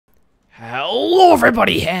Hello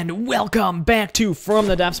everybody and welcome back to From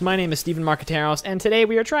the Depths. My name is Steven Marqueteros, and today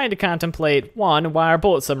we are trying to contemplate 1. Why our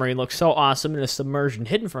bullet submarine looks so awesome in a submersion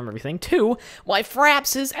hidden from everything. 2. Why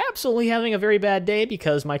Fraps is absolutely having a very bad day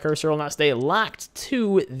because my cursor will not stay locked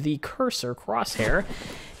to the cursor crosshair.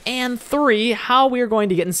 And 3, how we are going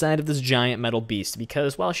to get inside of this giant metal beast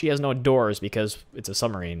because, well, she has no doors because it's a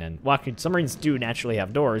submarine, and well, submarines do naturally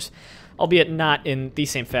have doors, albeit not in the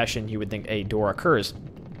same fashion you would think a door occurs.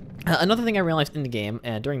 Another thing I realized in the game,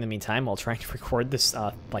 and during the meantime, while trying to record this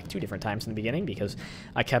like 2 different times in the beginning, because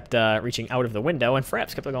I kept reaching out of the window, and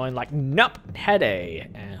Fraps kept going like, nope, headache.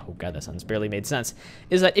 Oh god, that sounds barely made sense.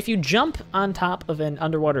 Is that if you jump on top of an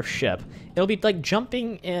underwater ship, it'll be like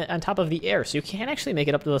jumping on top of the air, so you can't actually make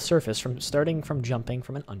it up to the surface from starting from jumping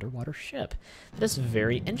from an underwater ship. That is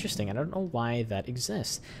very interesting. I don't know why that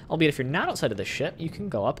exists. Albeit if you're not outside of the ship, you can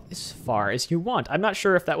go up as far as you want. I'm not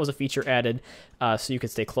sure if that was a feature added so you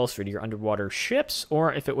could stay closer to your underwater ships,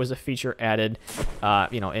 or if it was a feature added,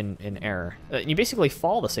 you know, in air. You basically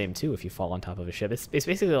fall the same too if you fall on top of a ship. It's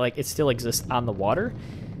basically like it still exists on the water.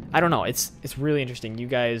 I don't know. It's really interesting. You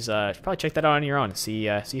guys should probably check that out on your own. See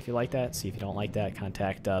if you like that. See if you don't like that.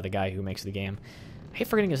 Contact the guy who makes the game. I hate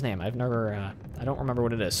forgetting his name. I don't remember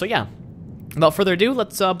what it is. So yeah, without further ado,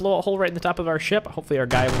 let's blow a hole right in the top of our ship. Hopefully our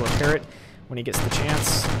guy will repair it when he gets the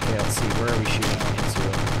chance. Okay, let's see. Where are we shooting into?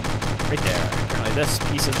 Right there. Apparently this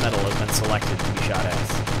piece of metal has been selected to be shot at.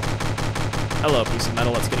 Hello, piece of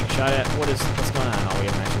metal that's getting shot at. What's going on? Oh, we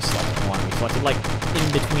haven't actually selected one. We selected like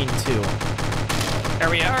in between 2. There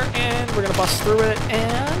we are, and we're gonna bust through it,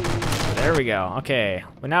 and there we go. Okay,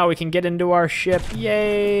 well now we can get into our ship.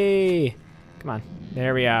 Yay! Come on,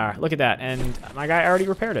 there we are. Look at that, and my guy already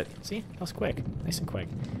repaired it. See, that was quick, nice and quick.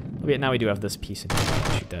 Okay, now we do have this piece in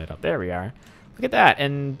here. Shoot that up. There we are. Look at that,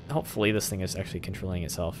 and hopefully this thing is actually controlling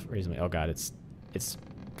itself reasonably. Oh god, it's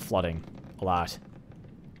flooding a lot.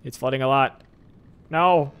 It's flooding a lot.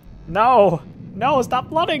 No, no, no! Stop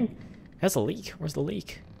flooding! That's a leak. Where's the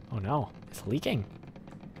leak? Oh no, it's leaking.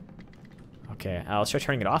 Okay, let's try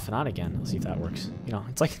turning it off and on again. Let's see if that works. You know,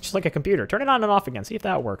 it's like just like a computer. Turn it on and off again. See if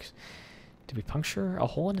that works. Did we puncture a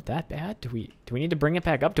hole in it that bad? Do we need to bring it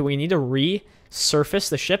back up? Do we need to resurface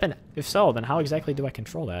the ship? And if so, then how exactly do I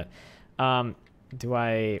control that? How do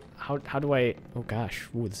I, oh gosh,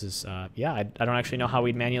 ooh, this is, yeah, I don't actually know how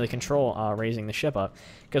we'd manually control, raising the ship up,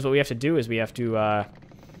 because what we have to do is we have to, oh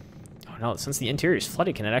no, since the interior is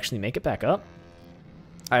flooded, can it actually make it back up?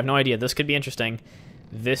 I have no idea. This could be interesting.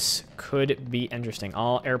 This could be interesting.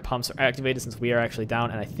 All air pumps are activated since we are actually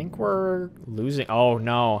down, and I think we're losing, oh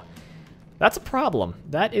no. That's a problem.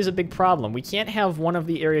 That is a big problem. We can't have one of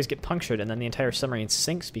the areas get punctured and then the entire submarine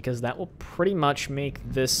sinks, because that will pretty much make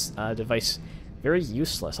this device very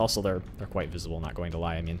useless. Also, they're quite visible, not going to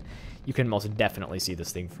lie. I mean, you can most definitely see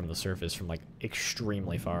this thing from the surface from, like,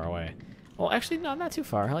 extremely far away. Well, actually, no, not too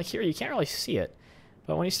far. Like, here, you can't really see it.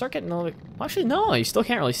 But when you start getting a little bit... Well, actually, no, you still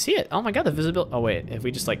can't really see it. Oh my god, the visibility... Oh, wait, have we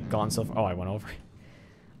just, like, gone so far? Oh, I went over it.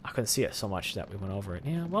 I couldn't see it so much that we went over it.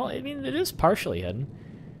 Yeah, well, I mean, it is partially hidden.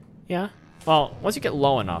 Yeah. Well, once you get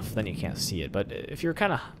low enough, then you can't see it. But if you're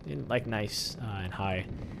kind of, like, nice and high,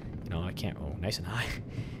 you know, I can't... Oh, nice and high.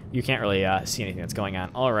 You can't really see anything that's going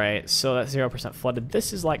on. All right, so that's 0% flooded.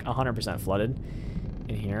 This is, like, 100% flooded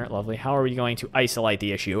in here. Lovely. How are we going to isolate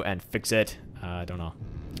the issue and fix it? I don't know.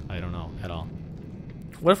 I don't know at all.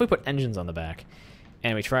 What if we put engines on the back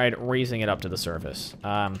and we tried raising it up to the surface?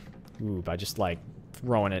 Ooh, by just, like,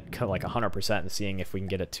 throwing it like 100% and seeing if we can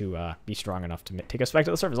get it to be strong enough to take us back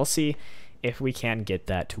to the surface. Let's see if we can get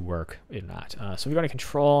that to work or not. So we're going to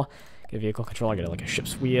control, get a vehicle controller, get like a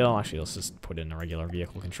ship's wheel. Actually, let's just put in a regular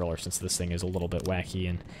vehicle controller since this thing is a little bit wacky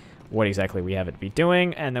and what exactly we have it be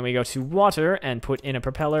doing. And then we go to water and put in a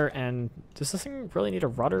propeller. And does this thing really need a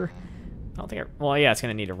rudder? I don't think well, yeah, it's going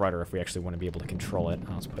to need a rudder if we actually want to be able to control it.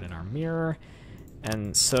 Let's put in our mirror.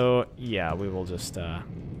 And so, yeah, we will just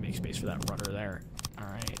make space for that rudder there. All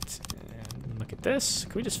right, and look at this.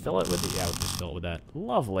 Can we just fill it with the, yeah, we'll just fill it with that.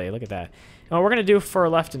 Lovely, look at that. And what we're gonna do for our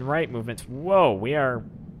left and right movements, whoa, are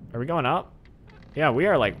we going up? Yeah, we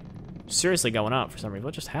are, like, seriously going up for some reason.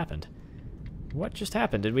 What just happened? What just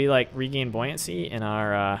happened? Did we, like, regain buoyancy in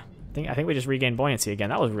our, I think we just regained buoyancy again.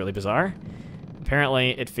 That was really bizarre.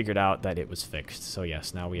 Apparently, it figured out that it was fixed. So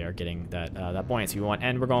yes, now we are getting that, that buoyancy we want,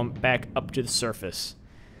 and we're going back up to the surface.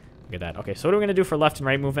 Look at that. Okay, so what are we going to do for left and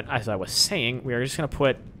right movement? As I was saying, we are just going to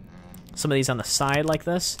put some of these on the side like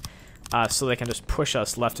this, so they can just push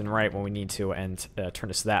us left and right when we need to and turn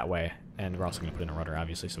us that way. And we're also going to put in a rudder,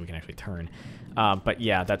 obviously, so we can actually turn. But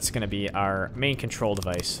yeah, that's going to be our main control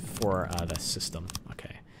device for the system.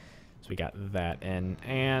 Okay, So we got that in.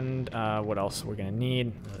 And what else we're going to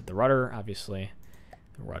need? The rudder, obviously.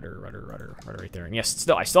 The rudder right there. And yes,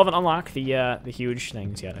 I still haven't unlocked the huge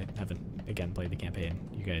things yet. I haven't, again, played the campaign.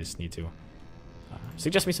 You guys need to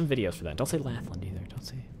suggest me some videos for that. Don't say Lathland either. Don't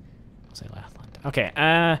say Lathland. Okay,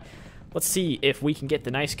 let's see if we can get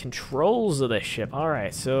the nice controls of this ship. All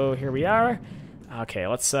right, so here we are. Okay,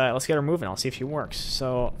 let's get her moving. I'll see if she works.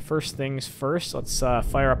 So first things first, let's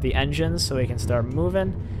fire up the engines so we can start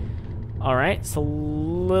moving. All right, it's a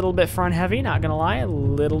little bit front heavy, not gonna lie, a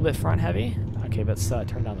little bit front heavy. Okay, let's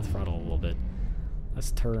turn down the throttle a little bit.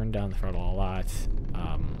 Let's turn down the throttle a lot.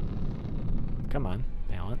 Come on,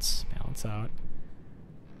 balance out.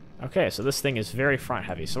 Okay, so this thing is very front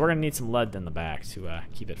heavy, so we're gonna need some lead in the back to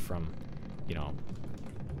keep it from, you know,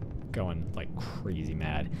 going like crazy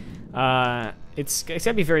mad. It's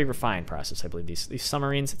gotta be a very refined process, I believe. These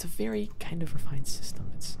submarines, it's a very kind of refined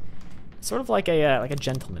system. It's sort of like a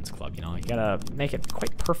gentleman's club, you know. You gotta make it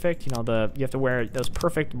quite perfect. You know, you have to wear those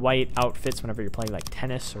perfect white outfits whenever you're playing like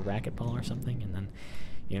tennis or racquetball or something, and then,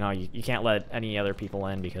 you know, you can't let any other people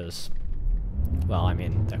in because, well, I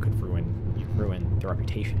mean, that could ruin the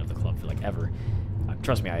reputation of the club for like ever.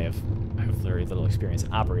 Trust me, I have very little experience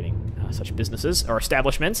in operating such businesses or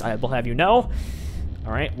establishments. I will have you know.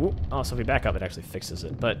 All right. Whoop. Oh, so if we back up, it actually fixes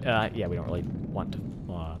it. But yeah, we don't really want to,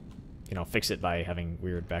 you know, fix it by having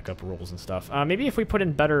weird backup rules and stuff. Maybe if we put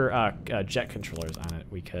in better jet controllers on it,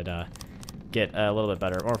 we could get a little bit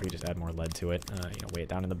better. Or if we just add more lead to it, you know, weigh it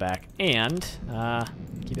down in the back and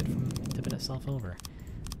keep it from tipping itself over.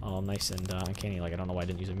 All nice and uncanny. Like, I don't know why I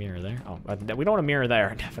didn't use a mirror there. Oh, we don't want a mirror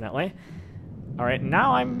there, definitely. All right,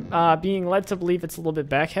 now I'm being led to believe it's a little bit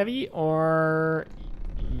back heavy, or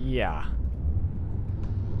yeah.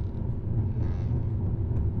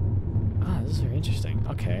 Ah, this is very interesting.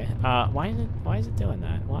 Okay, why is it doing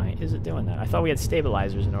that? Why is it doing that? I thought we had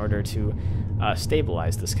stabilizers in order to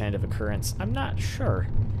stabilize this kind of occurrence. I'm not sure.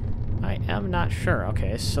 I am not sure.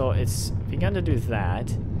 Okay, so it's begun to do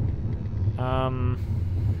that.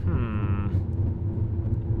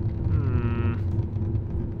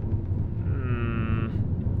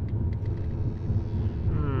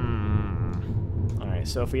 Alright,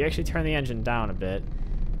 so if we actually turn the engine down a bit,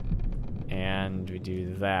 and we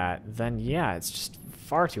do that, then yeah, it's just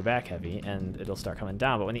far too back heavy, and it'll start coming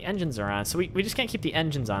down. But when the engines are on, so we just can't keep the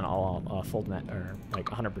engines on all full net, or like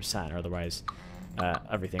 100%, or otherwise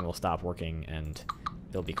everything will stop working, and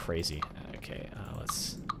it'll be crazy. Okay,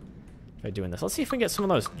 let's... By doing this, let's see if we can get some of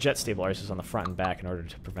those jet stabilizers on the front and back in order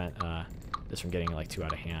to prevent this from getting like too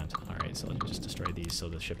out of hand. All right, so let me just destroy these so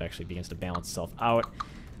the ship actually begins to balance itself out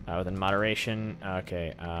within moderation.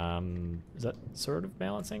 Okay, is that sort of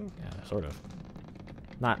balancing? Yeah, sort of.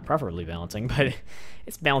 Not properly balancing, but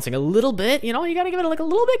it's balancing a little bit. You know, you gotta give it like a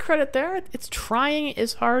little bit credit there. It's trying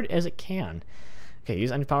as hard as it can. Okay,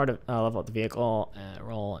 use engine power to level up the vehicle.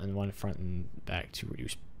 Roll in one front and back to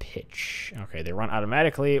reduce pitch. Okay, they run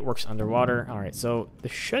automatically. It works underwater. All right, so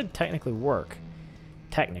this should technically work.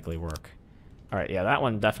 All right, yeah, that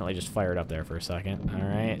one definitely just fired up there for a second. All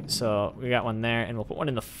right, so we got one there, and we'll put one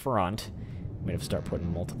in the front. We have to start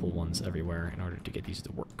putting multiple ones everywhere in order to get these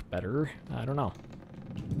to work better. I don't know.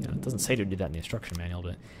 You know, it doesn't say to do that in the instruction manual,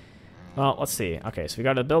 but... Well, let's see. Okay, so we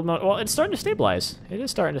got a build mode. Well, it's starting to stabilize. It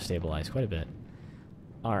is starting to stabilize quite a bit.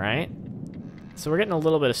 All right. So we're getting a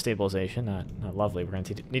little bit of stabilization. Not lovely. We're going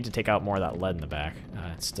to need to take out more of that lead in the back.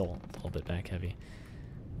 It's still a little bit back heavy.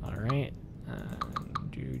 All right.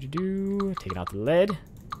 Taking out the lead.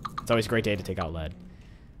 It's always a great day to take out lead.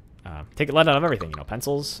 Take lead out of everything, you know,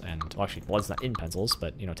 pencils, and, well, actually, lead's not in pencils,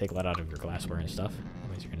 but, you know, take lead out of your glassware and stuff.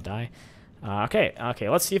 Otherwise you're going to die. Okay,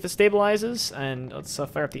 let's see if it stabilizes, and let's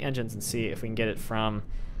fire up the engines and see if we can get it from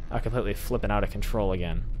completely flipping out of control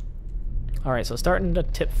again. All right, so it's starting to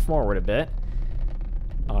tip forward a bit.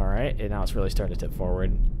 All right, and now it's really starting to tip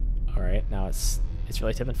forward. All right, now it's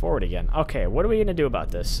really tipping forward again. Okay, what are we gonna do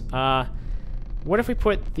about this? What if we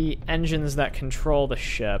put the engines that control the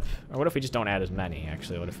ship, or what if we just don't add as many,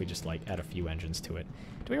 actually? What if we just, like, add a few engines to it?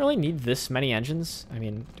 Do we really need this many engines? I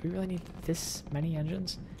mean, do we really need this many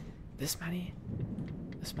engines? This many?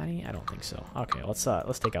 This many? I don't think so. Okay, let's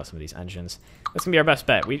take out some of these engines. That's gonna be our best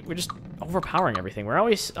bet. We're just overpowering everything. We're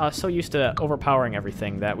always so used to overpowering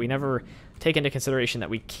everything that we never take into consideration that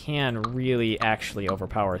we can really actually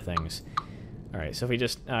overpower things. All right, so if we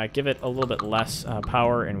just give it a little bit less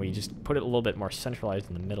power and we just put it a little bit more centralized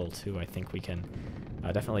in the middle too, I think we can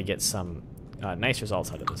definitely get some nice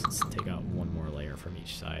results out of this. Let's take out one more layer from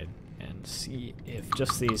each side and see if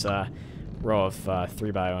just these row of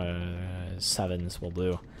 3x7s will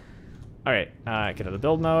do. All right, get out of the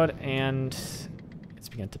build mode, and it's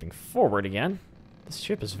begun tipping forward again. This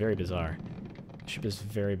ship is very bizarre. This ship is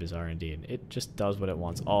very bizarre indeed. It just does what it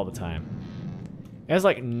wants all the time. It has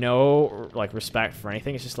like no like respect for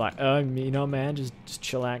anything. It's just like, you know, man, just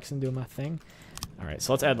chillax and do my thing. All right,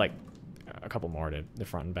 so let's add like a couple more to the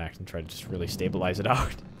front and back and try to just really stabilize it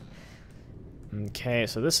out. Okay,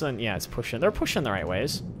 so this one, yeah, it's pushing. They're pushing the right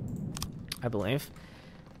ways, I believe.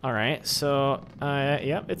 All right, so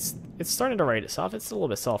yep, it's starting to right itself. It's a little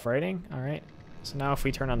bit self-righting. All right, so now if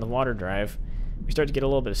we turn on the water drive, we start to get a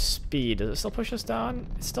little bit of speed. Does it still push us down?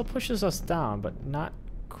 It still pushes us down, but not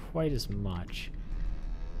quite as much.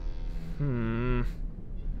 Maybe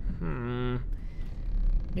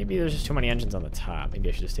there's just too many engines on the top. Maybe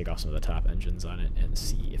I should just take off some of the top engines on it and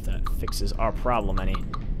see if that fixes our problem any.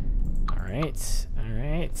 All right, all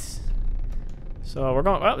right. So we're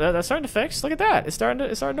going. Well, that's starting to fix. Look at that. It's starting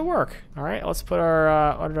to work. All right, let's put our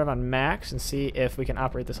auto drive on max and see if we can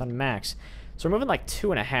operate this on max. So we're moving like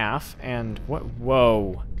 2.5, and what?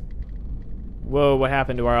 Whoa, whoa! What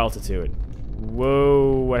happened to our altitude?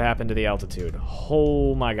 Whoa! What happened to the altitude?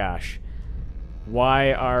 Oh my gosh!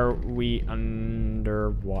 Why are we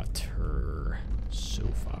underwater so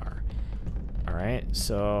far? All right,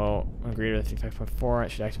 so when greater than 55.4,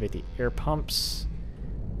 it should activate the air pumps.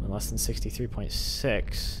 When less than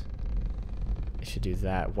 63.6, it should do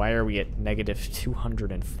that. Why are we at negative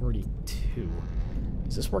 242?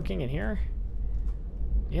 Is this working in here?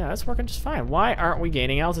 Yeah, that's working just fine. Why aren't we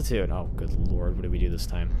gaining altitude? Oh, good lord, what did we do this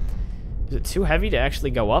time? Is it too heavy to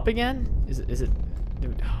actually go up again? Is it?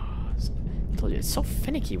 Dude, I told you, it's so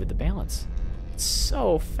finicky with the balance. It's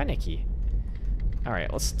so finicky. All right,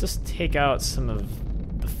 let's just take out some of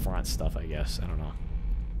the front stuff, I guess. I don't know.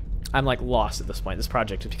 I'm like lost at this point. This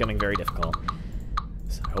project is becoming very difficult.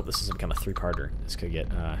 So I hope this doesn't become a three-parter. This could get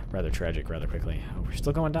rather tragic rather quickly. Oh, we're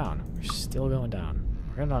still going down. We're still going down.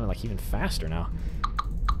 We're going down like even faster now.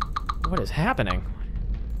 What is happening?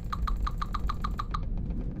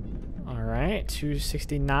 All right,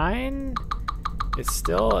 269. It's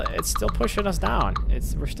still pushing us down.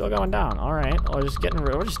 We're still going down. All right, we're just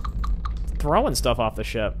throwing stuff off the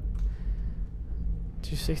ship.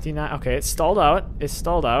 269. Okay, it's stalled out. It's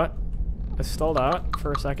stalled out. It's stalled out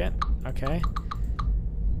for a second. Okay.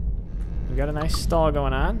 We got a nice stall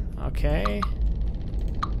going on. Okay.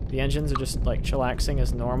 The engines are just like chillaxing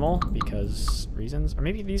as normal because reasons. Or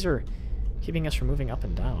maybe these are keeping us from moving up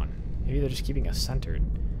and down. Maybe they're just keeping us centered.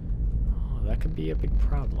 Oh, that could be a big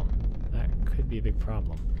problem. That could be a big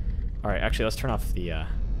problem. Alright, actually, let's turn off the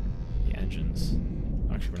engines.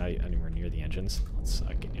 Actually, we're not anywhere near the engines. Let's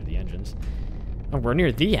get near the engines. Oh, we're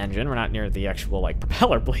near the engine. We're not near the actual, like,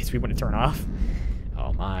 propeller blades we want to turn off.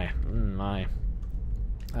 Oh, my. My.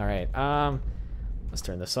 Alright, let's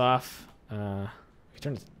turn this off. We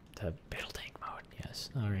turn it to building mode. Yes.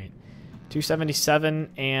 Alright.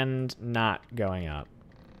 277 and not going up.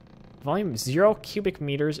 Volume 0 cubic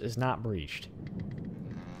meters is not breached.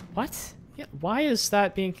 What? Yeah, why is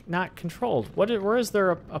that being not controlled? Where is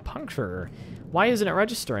there a puncture? Why isn't it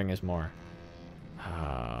registering as more?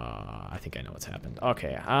 I think I know what's happened.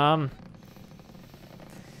 Okay. All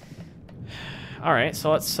right,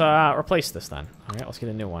 so let's replace this then. All right, let's get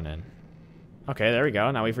a new one in. Okay, there we go.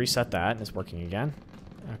 Now we've reset that, and it's working again.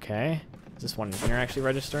 Okay. Is this one here actually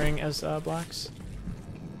registering as blocks?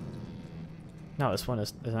 No, this one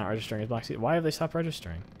is not registering as blocks. Why have they stopped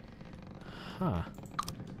registering? Huh.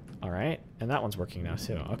 All right, and that one's working now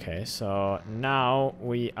too. Okay, so now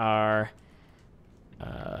we are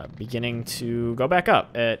beginning to go back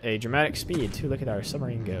up at a dramatic speed too. Look at our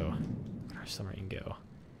submarine go. Our submarine go.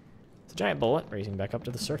 It's a giant bullet raising back up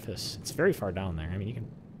to the surface. It's very far down there. I mean, you can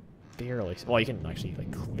barely, well, you can actually like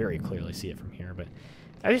very clearly see it from here, but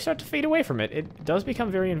as you start to fade away from it, it does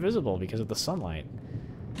become very invisible because of the sunlight.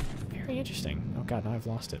 Very interesting. Oh god, now I've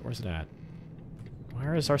lost it. Where's it at?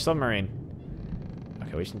 Where is our submarine?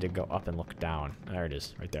 Okay, we just need to go up and look down. There it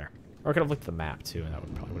is, right there. Or I could have looked at the map too, and that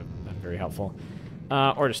would probably have been very helpful.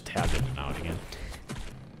 Or just tabbed it out again.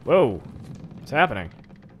 Whoa! What's happening?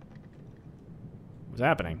 What's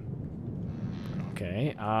happening?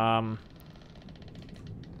 Okay,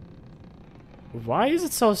 why is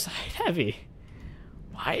it so side heavy?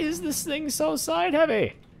 Why is this thing so side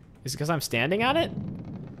heavy? Is it because I'm standing on it?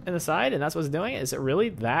 In the side, and that's what's doing it? Is it really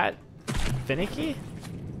that finicky?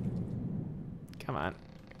 Come on.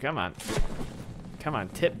 Come on. Come on,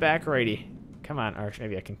 tip back righty. Come on, or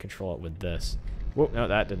maybe I can control it with this. Whoop, no,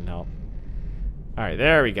 that didn't help. Alright,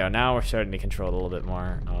 there we go. Now we're starting to control it a little bit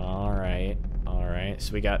more. Alright, alright.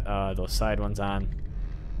 So we got those side ones on.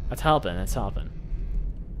 That's helping, that's helping.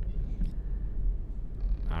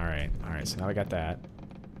 Alright, alright, so now we got that.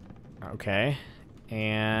 Okay.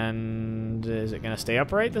 And is it going to stay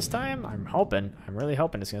upright this time? I'm hoping. I'm really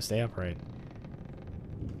hoping it's going to stay upright.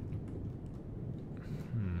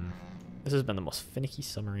 This has been the most finicky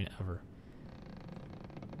submarine ever.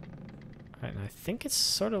 Alright, and I think it's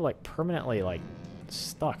sort of like permanently like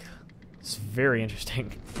stuck. It's very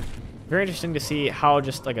interesting. Very interesting to see how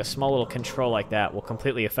just like a small little control like that will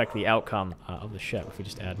completely affect the outcome of the ship. If we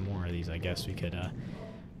just add more of these, I guess we could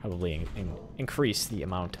probably increase the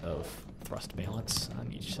amount of thrust balance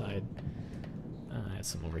on each side. Add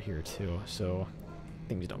some over here too, so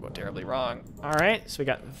things don't go terribly wrong. Alright, so we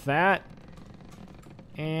got that.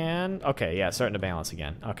 And, okay, yeah, it's starting to balance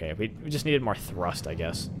again. Okay, we just needed more thrust, I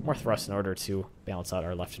guess. More thrust in order to balance out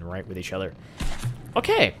our left and right with each other.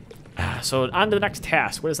 Okay, so on to the next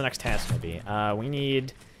task. What is the next task going to be? We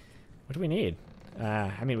need... What do we need?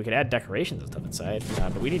 I mean, we could add decorations and stuff inside,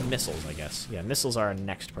 but we need missiles, I guess. Yeah, missiles are our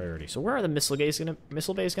next priority. So where are the missile bays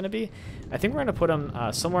going to be? I think we're going to put them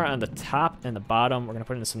somewhere on the top and the bottom. We're going to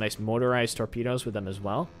put in some nice motorized torpedoes with them as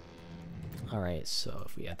well. All right, so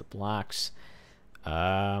if we add the blocks...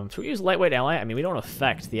 so we use lightweight ally. I mean, we don't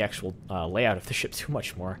affect the actual layout of the ship too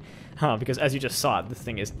much more, because as you just saw, this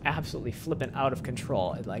thing is absolutely flipping out of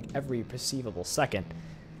control at like every perceivable second.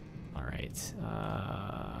 All right,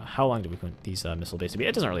 how long do we want these missile bays to be?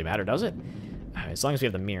 It doesn't really matter, does it? As long as we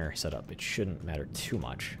have the mirror set up, it shouldn't matter too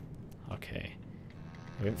much. Okay,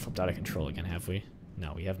 we haven't flipped out of control again, have we?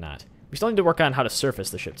 No, we have not. We still need to work on how to surface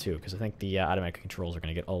the ship too, because I think the automatic controls are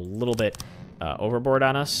going to get a little bit overboard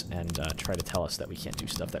on us and try to tell us that we can't do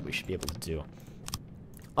stuff that we should be able to do.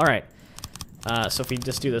 All right, so if we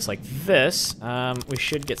just do this like this, we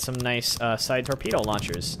should get some nice side torpedo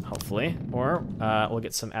launchers, hopefully, or we'll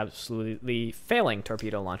get some absolutely failing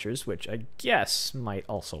torpedo launchers, which I guess might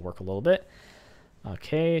also work a little bit.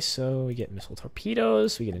 Okay, so we get missile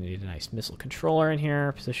torpedoes. We need a nice missile controller in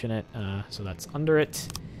here. Position it so that's under it.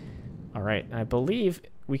 All right, I believe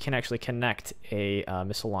we can actually connect a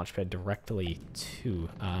missile launch pad directly to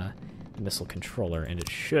the missile controller, and it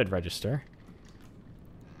should register.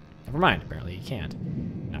 Never mind, apparently you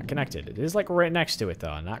can't. Not connected. It is like right next to it, though.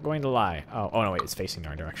 I'm not going to lie. Oh no, wait, it's facing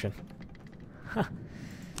our direction. Huh.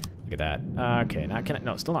 Look at that. Okay, not connect.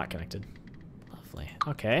 No, still not connected. Lovely.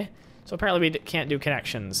 Okay, so apparently we can't do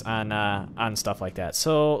connections on stuff like that.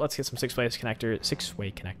 So let's get some six-way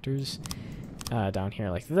connectors. Down here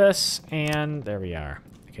like this, and there we are.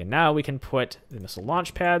 Okay, now we can put the missile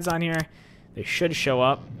launch pads on here. They should show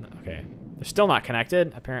up. Okay, they're still not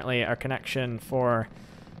connected. Apparently our connection for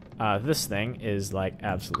this thing is like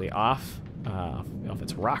absolutely off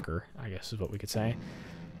its rocker, I guess is what we could say.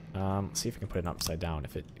 Let's see if we can put it upside down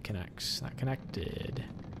if it connects. Not connected.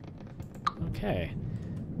 Okay.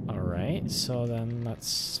 All right, so then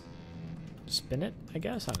let's spin it, I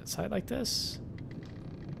guess, on its side like this.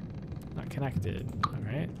 Not connected.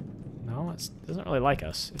 Alright. No, it doesn't really like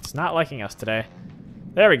us. It's not liking us today.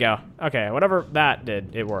 There we go. Okay, whatever that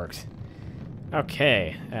did, it worked.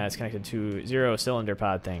 Okay, it's connected to 0 cylinder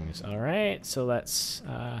pod things. Alright, so let's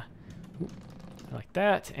like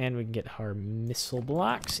that, and we can get our missile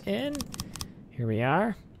blocks in. Here we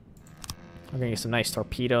are. We're gonna get some nice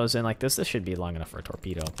torpedoes in like this. This should be long enough for a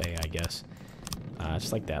torpedo bay, I guess.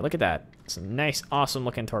 Just like that. Look at that. Some nice, awesome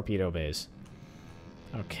looking torpedo bays.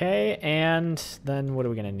 Okay, and then what are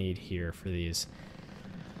we going to need here for these?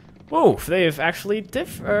 Whoa, they've actually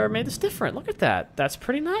made this different. Look at that. That's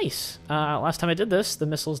pretty nice. Last time I did this, the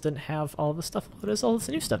missiles didn't have all the stuff. What is all this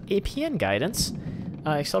new stuff? APN guidance.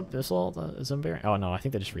 Except missile, Submarine. Oh, no, I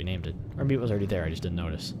think they just renamed it. Or maybe it was already there. I just didn't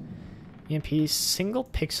notice. EMP single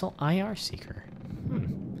pixel IR seeker.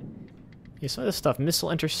 Yeah, some of this stuff.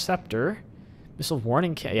 Missile interceptor. Missile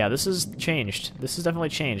warning. Yeah, this is changed. This is definitely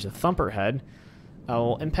changed. The thumper head.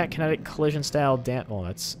 Will impact kinetic collision style damage. Well,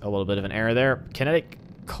 that's a little bit of an error there. Kinetic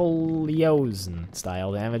collision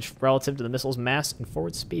style damage relative to the missile's mass and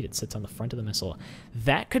forward speed. It sits on the front of the missile.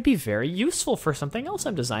 That could be very useful for something else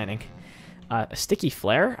I'm designing. A sticky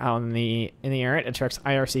flare in the air. It attracts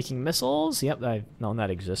IR-seeking missiles. Yep, I've known that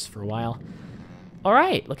exists for a while. All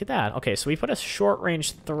right, look at that. Okay, so we put a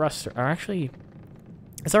short-range thruster. Or actually,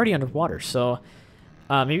 it's already underwater, so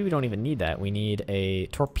maybe we don't even need that. We need a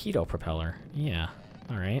torpedo propeller. Yeah.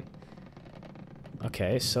 All right.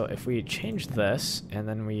 Okay, so if we change this and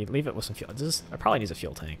then we leave it with some fuel, it probably needs a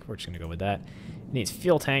fuel tank. We're just gonna go with that. It needs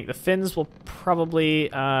fuel tank. The fins will probably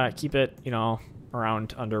keep it, you know,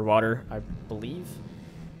 around underwater, I believe.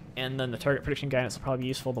 And then the target prediction guidance will probably be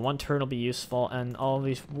useful. The one turn will be useful, and all of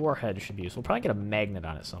these warheads should be useful. We'll probably get a magnet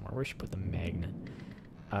on it somewhere. Where should we put the magnet?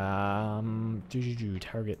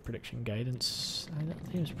 Target prediction guidance.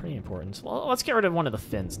 That seems pretty important. Well, let's get rid of one of the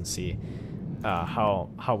fins and see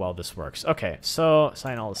how well this works. Okay, so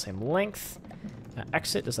assign all the same length.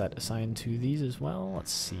 Exit, does that assign to these as well?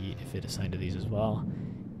 Let's see if it assigned to these as well.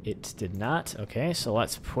 It did not. Okay, so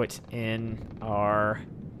let's put in our...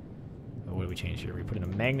 what do we change here? We put in a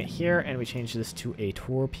magnet here, and we change this to a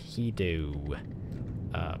torpedo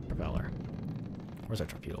propeller. Where's our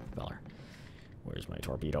torpedo propeller? Where's my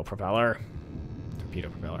torpedo propeller? Torpedo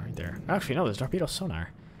propeller right there. Actually, no, there's torpedo sonar.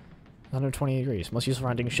 120 degrees. Most useful for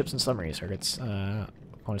hunting ships and submarines. Targets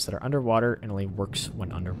opponents that are underwater and only works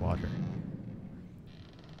when underwater.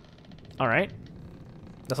 Alright.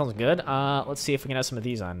 That sounds good. Let's see if we can add some of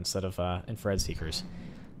these on instead of infrared seekers.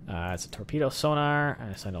 It's a torpedo sonar. I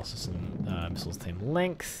assigned also some missiles the same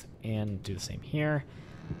length. And do the same here.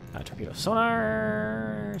 Torpedo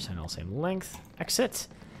sonar. Assign all the same length. Exit.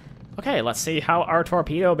 Okay, let's see how our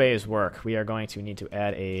torpedo bays work. We are going to need to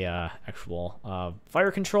add a actual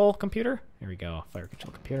fire control computer. Here we go, fire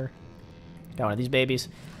control computer. Got one of these babies.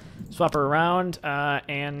 Swap her around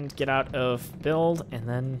and get out of build, and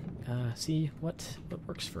then see what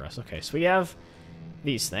works for us. Okay, so we have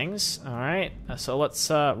these things. All right, so let's.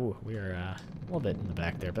 Ooh, we're a little bit in the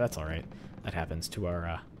back there, but that's all right. That happens to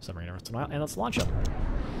our submarine every once in a while. And let's launch them.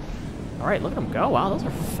 All right, look at them go. Wow, those are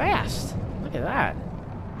fast. Look at that.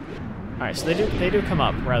 All right, so they do come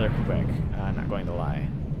up rather quick. I'm not going to lie,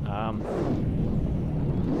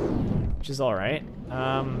 which is all right.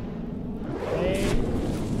 Okay.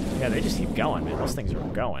 Yeah, they just keep going, man. Those things are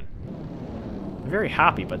going. They're very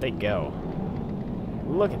hoppy, but they go.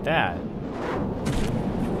 Look at that.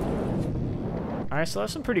 All right, so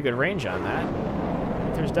there's some pretty good range on that.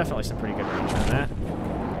 There's definitely some pretty good range on that.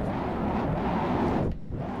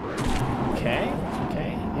 Okay.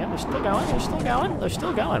 Yeah, they're still going. They're still going. They're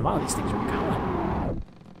still going. Wow, these things are going.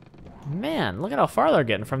 Man, look at how far they're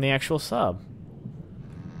getting from the actual sub.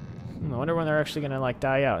 I wonder when they're actually going to, like,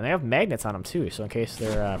 die out. And they have magnets on them, too, so in case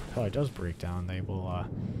their propeller does break down, they will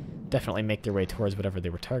definitely make their way towards whatever they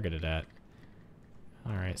were targeted at.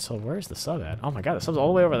 Alright, so where's the sub at? Oh my god, the sub's all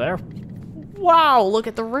the way over there. Wow, look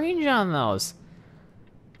at the range on those.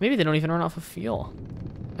 Maybe they don't even run off of fuel.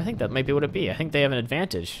 I think that might be what it be. I think they have an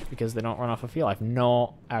advantage because they don't run off of fuel. I have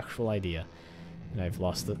no actual idea. And I've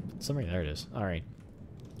lost the summary. There it is. Alright.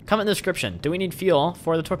 Comment in the description. Do we need fuel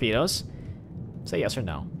for the torpedoes? Say yes or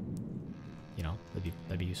no. You know,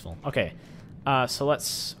 that'd be useful. Okay. So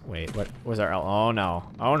let's... Wait, what was our... Oh, no.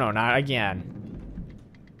 Oh, no, not again.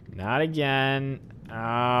 Not again.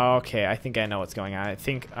 Okay, I think I know what's going on. I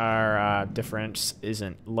think our difference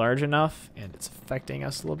isn't large enough, and it's affecting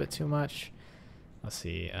us a little bit too much. Let's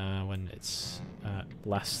see, when it's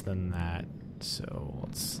less than that, so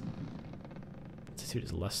let's... Altitude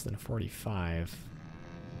is less than 45.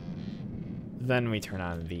 Then we turn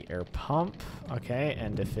on the air pump, okay,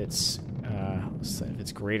 and if it's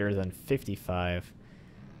greater than 55,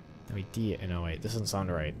 then we no, wait, this doesn't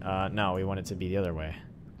sound right. No, we want it to be the other way.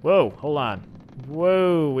 Whoa, hold on.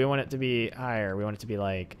 Whoa, we want it to be higher. We want it to be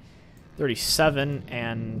like 37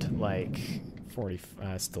 and like 40,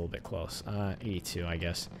 still a bit close. 82, I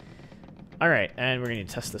guess. Alright, and we're going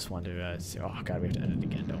to test this one to see. Oh, God, we have to edit it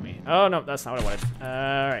again, don't we? Oh, no, that's not what I wanted.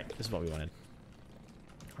 Alright, this is what we wanted.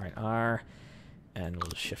 Alright, R, and we'll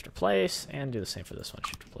just shift replace, and do the same for this one,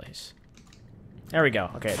 shift replace. There we go.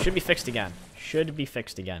 Okay, it should be fixed again. Should be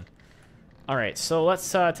fixed again. Alright, so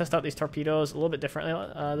let's test out these torpedoes a little bit differently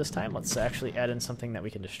this time. Let's actually add in something that we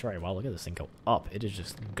can destroy. Wow, look at this thing go up. It is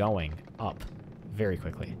just going up very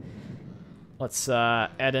quickly. Let's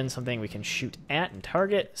add in something we can shoot at and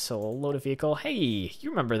target. So we'll load a vehicle. Hey, you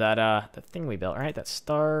remember that that thing we built, right? That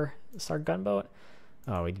star gunboat?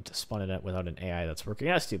 Oh, we need to spawn it without an AI that's working.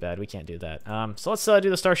 That's too bad. We can't do that. So let's do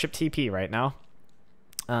the Starship TP right now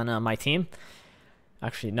on my team.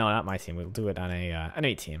 Actually, no, not my team. We'll do it on an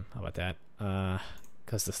A team. How about that?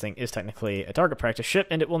 Because this thing is technically a target practice ship,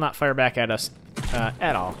 and it will not fire back at us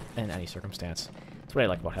at all in any circumstance. That's what I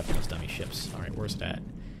like about having those dummy ships. All right, where's it at?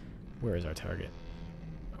 Where is our target?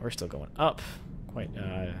 We're still going up, quite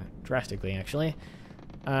drastically, actually.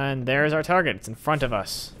 And there's our target. It's in front of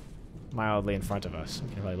us, mildly in front of us.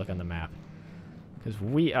 We can really look on the map. Because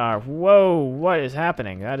we are... Whoa, what is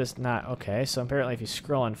happening? That is not... Okay, so apparently if you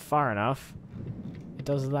scroll in far enough, it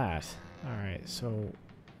does that. Alright, so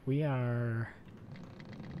we are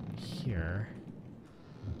here.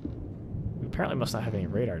 We apparently must not have any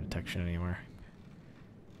radar detection anymore.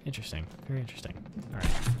 Interesting. Very interesting. Alright.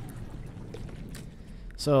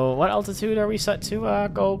 So what altitude are we set to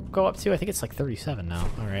go up to? I think it's like 37 now.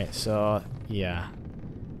 Alright, so yeah.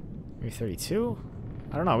 Maybe 32?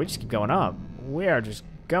 I don't know, we just keep going up. We are just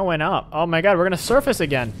going up. Oh my god, we're gonna surface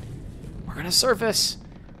again. We're gonna surface.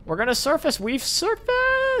 We're gonna surface. We've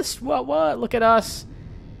surfaced. What? Look at us.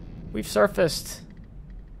 We've surfaced.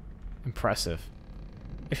 Impressive.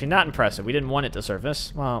 Actually, not impressive. We didn't want it to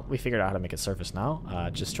surface. Well, we figured out how to make it surface now.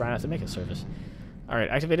 Just try not to make it surface. Alright,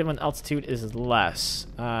 activated when altitude is less.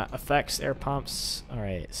 Effects, air pumps.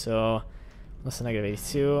 Alright, so less than negative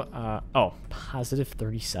 82. Oh, positive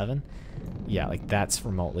 37? Yeah, like that's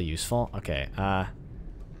remotely useful. Okay,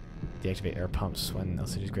 deactivate air pumps when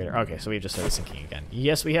altitude is greater. Okay, so we've just started sinking again.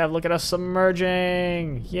 Yes, we have. Look at us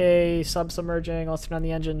submerging. Yay, submerging. Let's turn on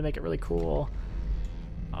the engine to make it really cool.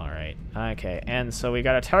 Alright, okay, and so we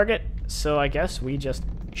got a target, so I guess we just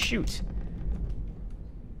shoot.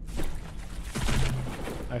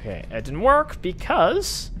 Okay, it didn't work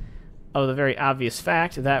because of the very obvious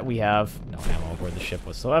fact that we have no ammo aboard the ship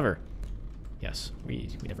whatsoever. Yes, we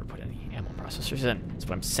never put any ammo processors in. That's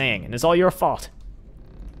what I'm saying, and it's all your fault.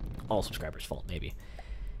 All subscribers' fault, maybe.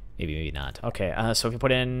 Maybe not. Okay, so if we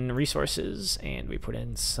put in resources, and we put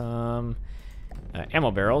in some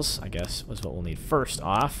ammo barrels, I guess, was what we'll need first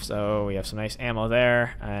off. So we have some nice ammo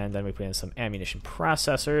there, and then we put in some ammunition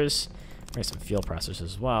processors. We have some fuel processors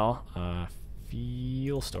as well.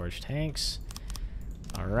 Fuel storage tanks.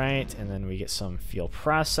 Alright, and then we get some fuel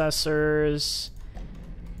processors.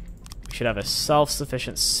 We should have a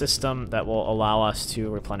self-sufficient system that will allow us to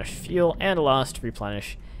replenish fuel and allow us to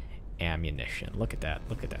replenish ammunition. Look at that.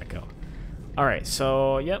 Look at that go. Alright,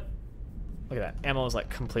 so, yep. Look at that. Ammo is like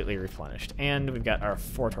completely replenished. And we've got our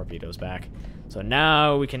 4 torpedoes back. So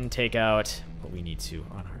now we can take out what we need to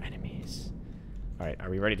on our enemies. Alright, are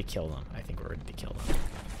we ready to kill them? I think we're ready to kill them.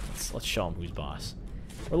 Let's show them who's boss.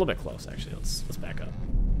 We're a little bit close, actually. Let's back up.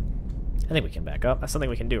 I think we can back up. That's something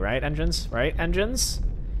we can do, right, engines? Right, engines?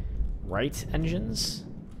 Right, engines?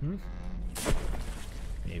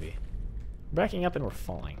 Maybe. We're backing up and we're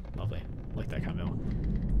falling. Lovely. I like that combo.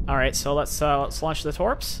 Alright, so let's launch the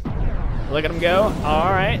torps. Look at them go.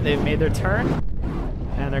 Alright, they've made their turn.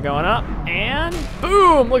 And they're going up. And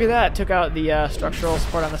boom! Look at that. Took out the structural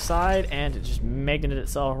support on the side, and it just magneted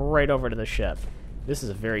itself right over to the ship. This is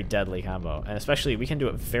a very deadly combo. And especially, we can do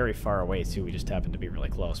it very far away, too. We just happen to be really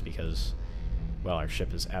close because, well, our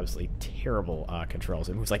ship has absolutely terrible controls.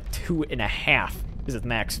 It moves like 2.5 is its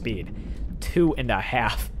max speed.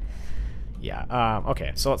 2.5. Yeah,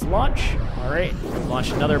 okay, so let's launch. Alright,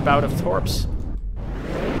 launch another bout of torps.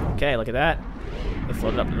 Okay, look at that. They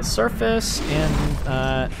floated up to the surface,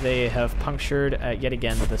 and they have punctured, yet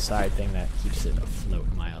again, the side thing that keeps it afloat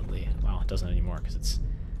mildly. Well, it doesn't anymore, because it's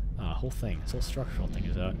whole thing, this whole structural thing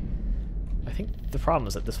is out. I think the problem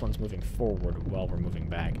is that this one's moving forward while we're moving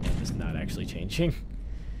back, and it's not actually changing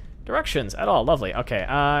directions at all. Lovely. Okay,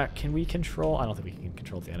 can we control? I don't think we can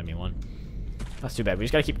control the enemy one. That's too bad. We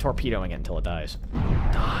just gotta keep torpedoing it until it dies.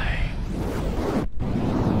 Die.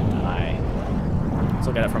 Die. Let's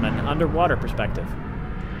look at it from an underwater perspective.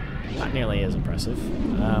 Not nearly as impressive.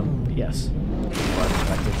 But yes. Our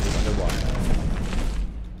perspective is underwater.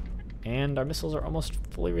 And our missiles are almost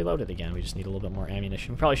fully reloaded again. We just need a little bit more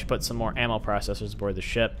ammunition. We probably should put some more ammo processors aboard the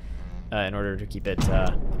ship in order to keep it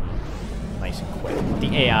nice and quick.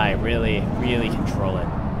 The AI, really, really control it.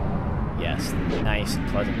 Yes, nice and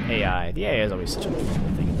pleasant AI. The AI is always such a beautiful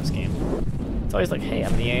thing in this game. It's always like, hey,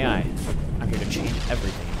 I'm the AI. I'm here to change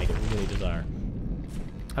everything and make it really bizarre.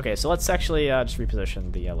 Okay, so let's actually just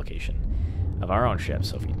reposition the location of our own ship.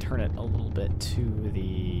 So if we turn it a little bit to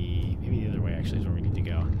the... maybe the other way actually is where we need to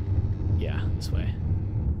go. Yeah, this way.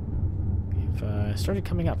 We've started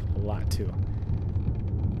coming up a lot, too.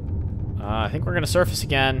 I think we're going to surface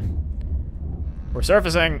again. We're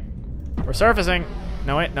surfacing! We're surfacing!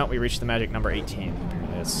 No, wait, no, we reached the magic number 18.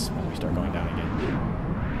 Apparently that's when we start going down again.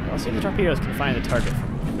 Well, let's see if the torpedoes can find the target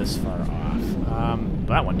from this far off.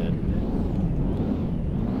 That one did.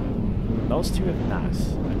 Those two have not.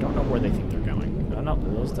 I don't know where they think they're going. Oh, no,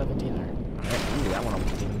 those haven't either. Alright, ooh, that one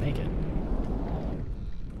didn't even make it.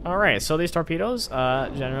 Alright, so these torpedoes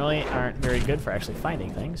generally aren't very good for actually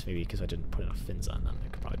finding things. Maybe because I didn't put enough fins on them.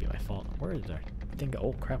 It could probably be my fault. Where is our thing go?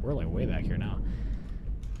 Oh, crap, we're like way back here now.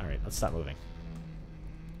 Alright, let's stop moving.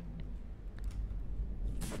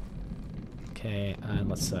 Okay, and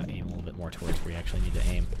let's aim a little bit more towards where we actually need to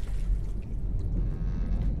aim.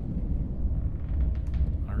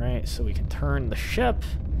 Alright, so we can turn the ship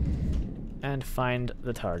and find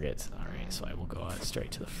the target. Alright, so I will go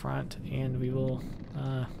straight to the front, and we will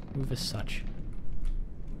move as such.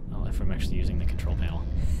 Well, if I'm actually using the control panel.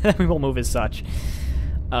 We will move as such.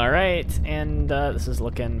 Alright, and this is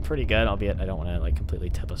looking pretty good, albeit I don't want to like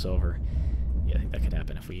completely tip us over. Yeah, I think that could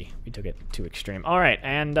happen if we took it too extreme. All right,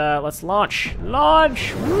 and let's launch.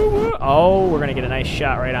 Launch! Woo -woo. Oh, we're gonna get a nice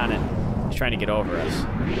shot right on it. He's trying to get over us.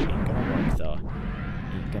 Ain't gonna work though.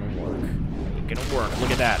 Ain't gonna work. Ain't gonna work.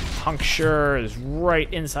 Look at that. Puncture is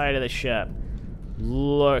right inside of the ship.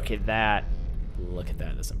 Look at that. Look at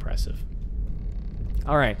that. That's impressive.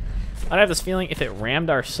 All right. I have this feeling if it rammed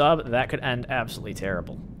our sub, that could end absolutely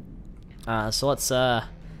terrible. So let's actually,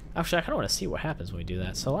 I kind of want to see what happens when we do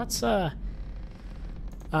that. So let's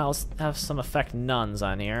have some effect nuns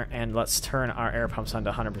on here, and let's turn our air pumps on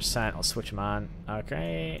to 100%. I'll switch them on.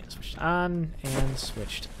 Okay, switched on and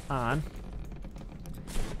switched on.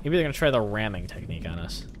 Maybe they're gonna try the ramming technique on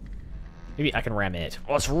us. Maybe I can ram it.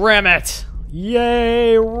 Let's ram it!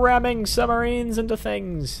 Yay! Ramming submarines into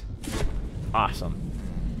things. Awesome.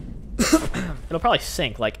 It'll probably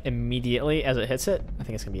sink like immediately as it hits it. I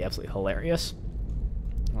think it's gonna be absolutely hilarious.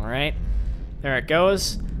 All right, there it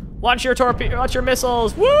goes. Launch your torpedo, launch your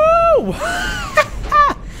missiles. Woo!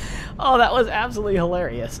 Oh, that was absolutely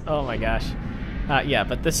hilarious. Oh my gosh. Yeah,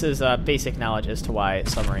 but this is basic knowledge as to why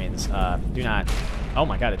submarines do not. Oh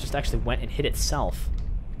my god, it just actually went and hit itself.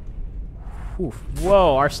 Oof.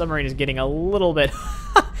 Whoa, our submarine is getting a little bit.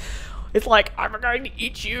 It's like, I'm going to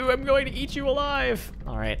eat you. I'm going to eat you alive.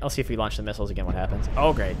 All right, I'll see if we launch the missiles again what happens.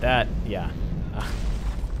 Oh, great. That, yeah.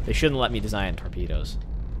 They shouldn't let me design torpedoes.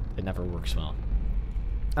 It never works well.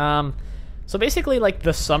 So basically, like,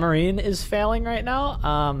 the submarine is failing right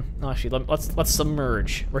now. No, actually, let's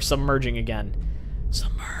submerge. We're submerging again.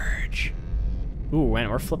 Submerge. Ooh,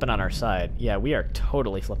 and we're flipping on our side. Yeah, we are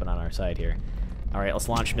totally flipping on our side here. All right, let's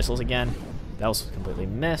launch missiles again. That was completely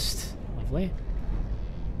missed. Lovely.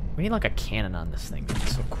 We need like a cannon on this thing.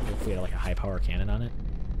 It's so cool if we had like a high power cannon on it.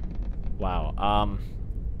 Wow.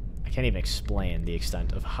 I can't even explain the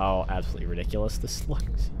extent of how absolutely ridiculous this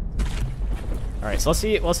looks. All right, so let's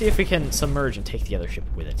see if we can submerge and take the other ship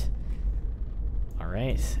with it. All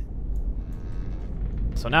right.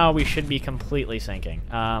 So now we should be completely sinking.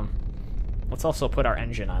 Let's also put our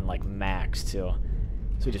engine on like max too,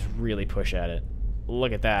 so we just really push at it.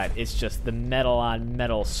 Look at that. It's just the metal on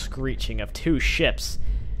metal screeching of two ships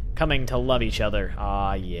coming to love each other.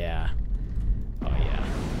 Aw, yeah. Oh, yeah.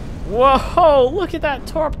 Whoa! Look at that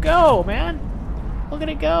torp go, man! Look at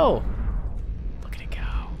it go. Look at it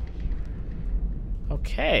go.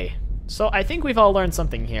 Okay. So I think we've all learned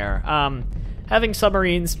something here. Having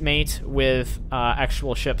submarines mate with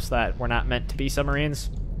actual ships that were not meant to be submarines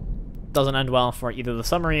doesn't end well for either the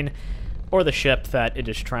submarine or the ship that it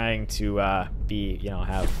is trying to be, you know,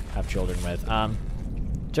 have children with.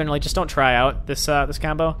 Generally, just don't try out this this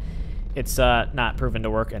combo. It's not proven to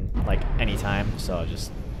work in like any time. So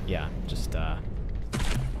just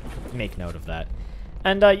make note of that.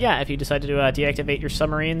 And yeah, if you decide to deactivate your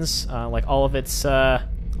submarines, like all of its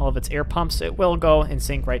air pumps, it will go and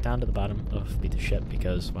sink right down to the bottom of the ship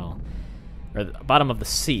because, well, or the bottom of the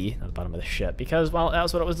sea, not the bottom of the ship, because, well, that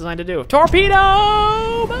was what it was designed to do.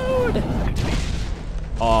 Torpedo mode.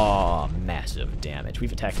 Oh, massive damage.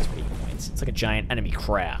 We've attacked this for 8 points. It's like a giant enemy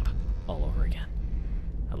crab all over again.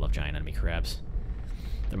 I love giant enemy crabs.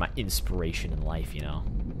 They're my inspiration in life, you know.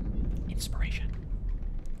 Inspiration.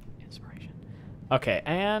 Inspiration. Okay,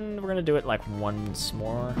 and we're going to do it like once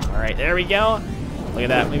more. All right, there we go. Look at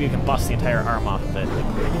that. Maybe we can bust the entire arm off of it.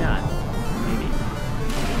 Maybe not. Maybe.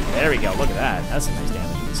 There we go. Look at that. That's some nice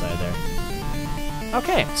damage inside there.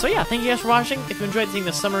 Okay, so yeah, thank you guys for watching. If you enjoyed seeing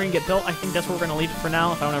the submarine get built, I think that's where we're going to leave it for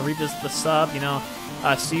now. If I want to revisit the sub, you know,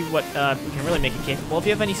 see what we can really make it capable. If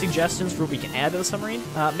you have any suggestions for what we can add to the submarine,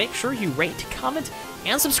 make sure you rate, comment,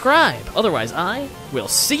 and subscribe. Otherwise, I will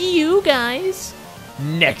see you guys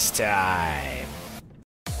next time.